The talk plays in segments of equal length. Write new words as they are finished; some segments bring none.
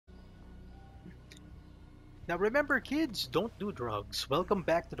Now remember, kids, don't do drugs. Welcome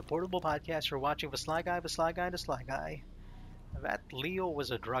back to the Portable Podcast. You're watching the Sly Guy, the Sly Guy, the Sly Guy. That Leo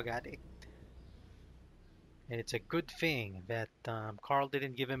was a drug addict, and it's a good thing that Carl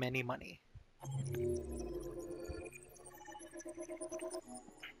didn't give him any money.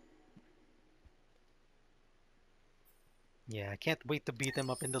 Yeah, I can't wait to beat him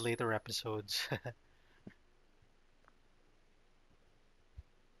up in the later episodes.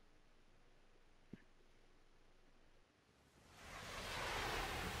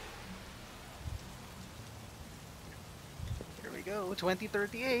 Here we go,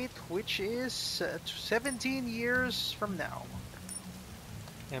 2038, which is 17 years from now.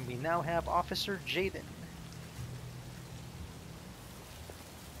 And we now have Officer Jaden.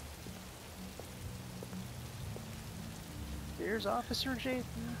 There's Officer Jaden.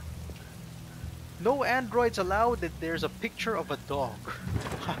 No androids allowed. That there's a picture of a dog.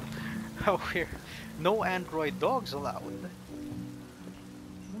 How weird. No android dogs allowed.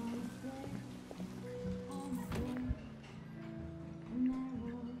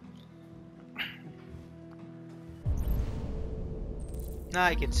 Now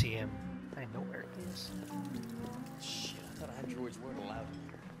I can see him. I know where he is. Shit, I thought androids weren't allowed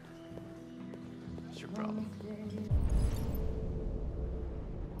here. What's your problem?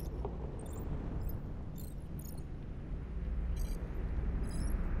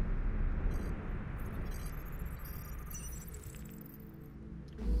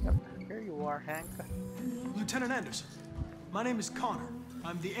 Yep, here you are, Hank. Lieutenant Anderson, my name is Connor.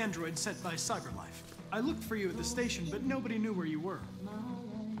 I'm the android sent by CyberLife. I looked for you at the station, but nobody knew where you were.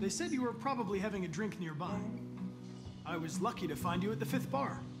 They said you were probably having a drink nearby. I was lucky to find you at the 5th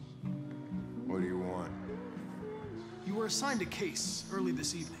bar. What do you want? You were assigned a case early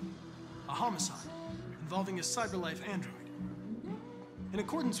this evening. A homicide involving a CyberLife android. In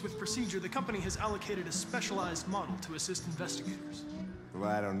accordance with procedure, the company has allocated a specialized model to assist investigators. Well,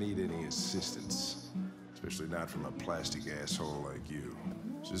 I don't need any assistance. Especially not from a plastic asshole like you.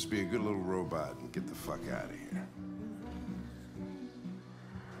 Just be a good little robot and get the fuck out of here.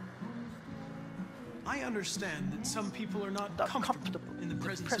 I understand that some people are not comfortable in the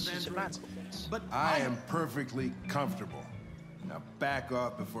presence of androids, but I am perfectly comfortable. Now back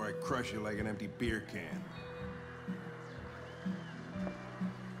off before I crush you like an empty beer can.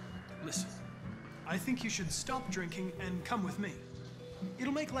 Listen, I think you should stop drinking and come with me.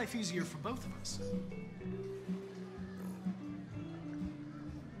 It'll make life easier for both of us.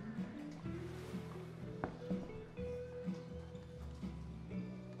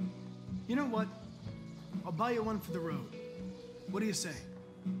 You know what? I'll buy you one for the road. What do you say?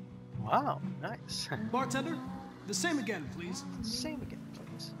 Wow, nice. Bartender, the same again, please. Same again,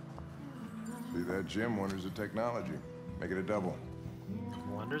 please. See that, Jim? Wonders of technology. Make it a double.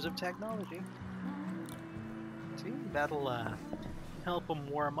 Wonders of technology. See, that'll help him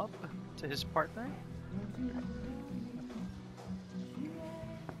warm up to his partner.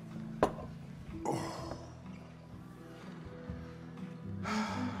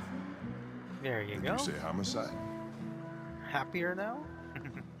 There you Did go. you say homicide? Happier now?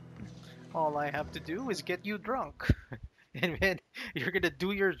 All I have to do is get you drunk. And then you're gonna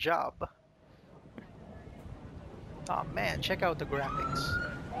do your job. Oh man, check out the graphics.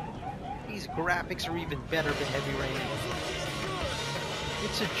 These graphics are even better than Heavy Rain.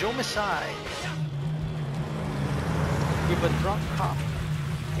 It's a Jomicide with a drunk cop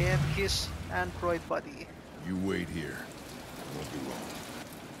and his android buddy. You wait here. Won't be long.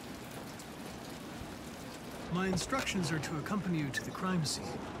 My instructions are to accompany you to the crime scene,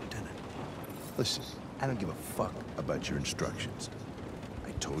 Lieutenant. Listen, I don't give a fuck about your instructions.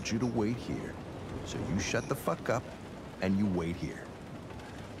 I told you to wait here, so you shut the fuck up and you wait here.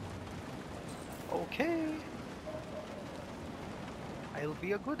 Okay. I'll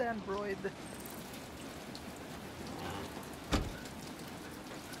be a good android.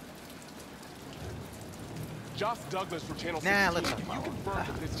 Josh Douglas from Channel Nah, 16. let's Can not you follow. confirm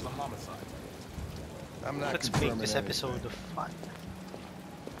that this is a homicide? I'm not Let's confirming make this anything. episode of fun.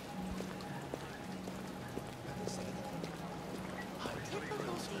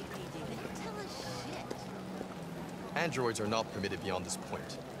 Androids are not permitted beyond this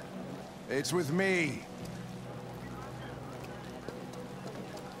point. It's with me.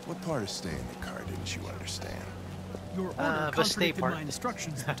 What part of staying in the car didn't you understand? Your order the stay contradicted part. my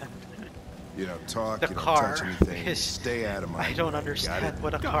instructions, Lieutenant. You don't talk, The you don't car touch anything, you is- stay out of my I don't way, got understand it?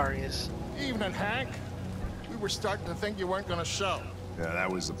 what a car is. Evening, Hank. We were starting to think you weren't gonna show. Yeah, that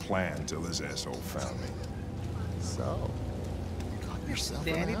was the plan until this asshole found me. So, you got yourself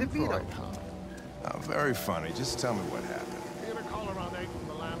Danny an DeVito. android, huh? Oh, very funny. Just tell me what happened. We had a call around 8 from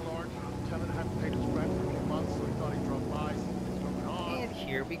the landlord. Tenant hadn't paid his rent for a few months.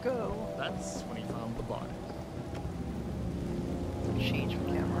 Here we go. That's when he found the body. Change of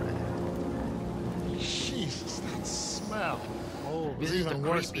camera. Jesus, that smell. Oh, It this was is the even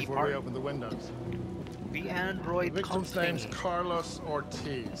worse creepy before part. we opened the windows. The The android victim's name's company. Carlos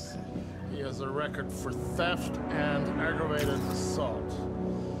Ortiz. He has a record for theft and aggravated assault.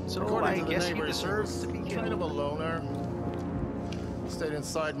 So According I to the guess he neighbors, deserves to be kind of a killed. loner. Stayed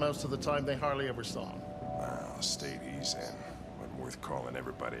inside most of the time. They hardly ever saw him. Well, stayed easy. Wasn't worth calling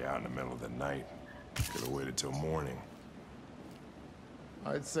everybody out in the middle of the night. Could have waited till morning.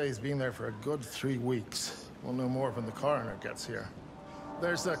 I'd say he's been there for a good 3 weeks. We'll know more when the coroner gets here.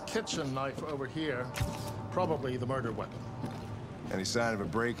 There's a kitchen knife over here. Probably the murder weapon. Any sign of a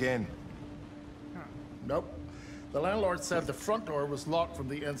break-in? Nope. The landlord said the front door was locked from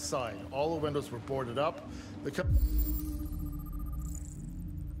the inside. All the windows were boarded up.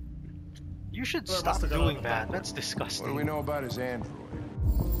 You should Well, it stop must have gone doing on that. the That's What do we disgusting. know about his android?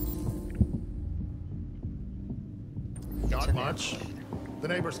 Not much. The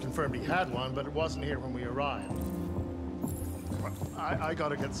neighbors confirmed he had one, but it wasn't here when we arrived. I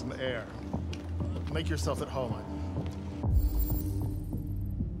gotta get some air. Make yourself at home.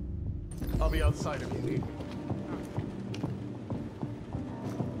 I'll be outside if you need me.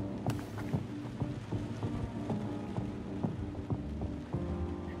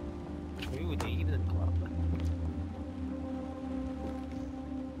 Ooh, the evening club.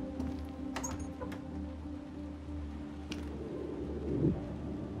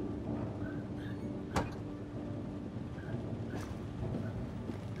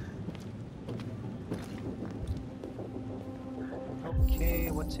 Okay,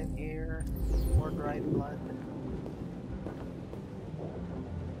 what's in here? More dried blood.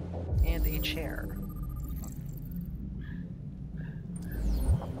 And a chair.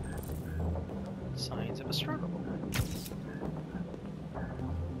 Signs of a struggle.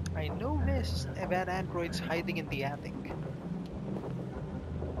 I noticed that android's hiding in the attic.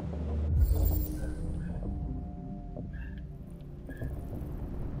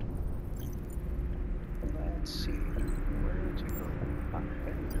 Let's see. Where to go?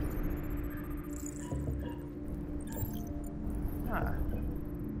 Ah.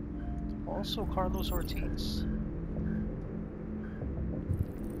 Also Carlos Ortiz.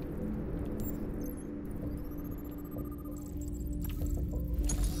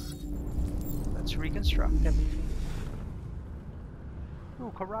 Let's reconstruct everything.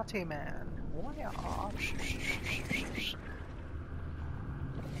 Ooh, Karate Man. Oh, yeah.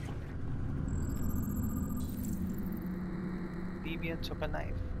 Deviant took a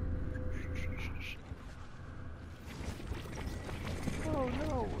knife. Oh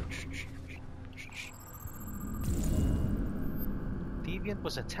no! Deviant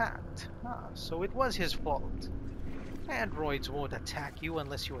was attacked. Ah, so it was his fault. Androids won't attack you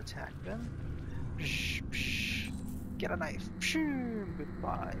unless you attack them. Psh, psh. Get a knife. Pshoo.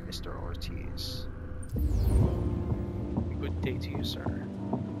 Goodbye, Mr. Ortiz. Good day to you, sir.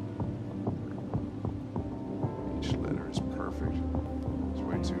 Each letter is perfect. It's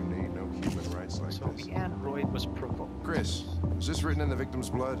way too neat. No human rights like So this. the android was provoked. Chris, is this written in the victim's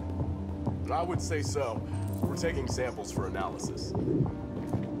blood? I would say so. We're taking samples for analysis.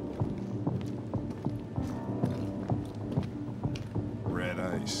 Red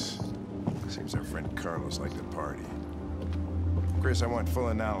ice. Seems our friend Carlos liked to party. Chris, I want full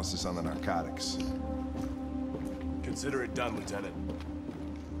analysis on the narcotics. Consider it done, Lieutenant.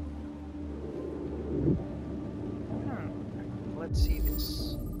 Let's see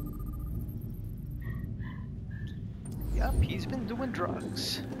this. Yep, he's been doing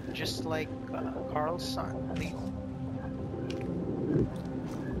drugs. Just like Carl's son, Leo.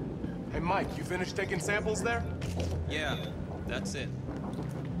 Hey, Mike, you finished taking samples there? Yeah, that's it.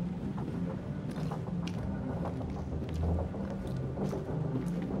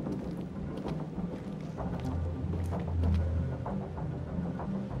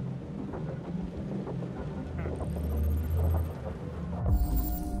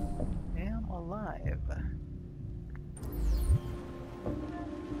 Am alive.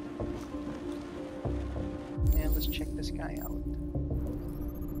 And let's check this guy out.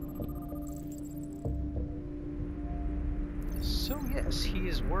 So yes, he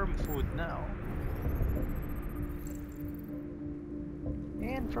is worm food now.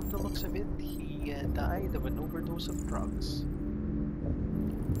 And from the looks of it, he died of an overdose of drugs.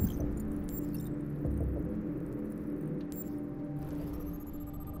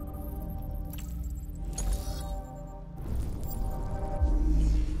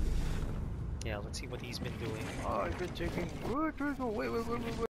 Yeah, let's see what he's been doing. Oh, I've been taking... Wait.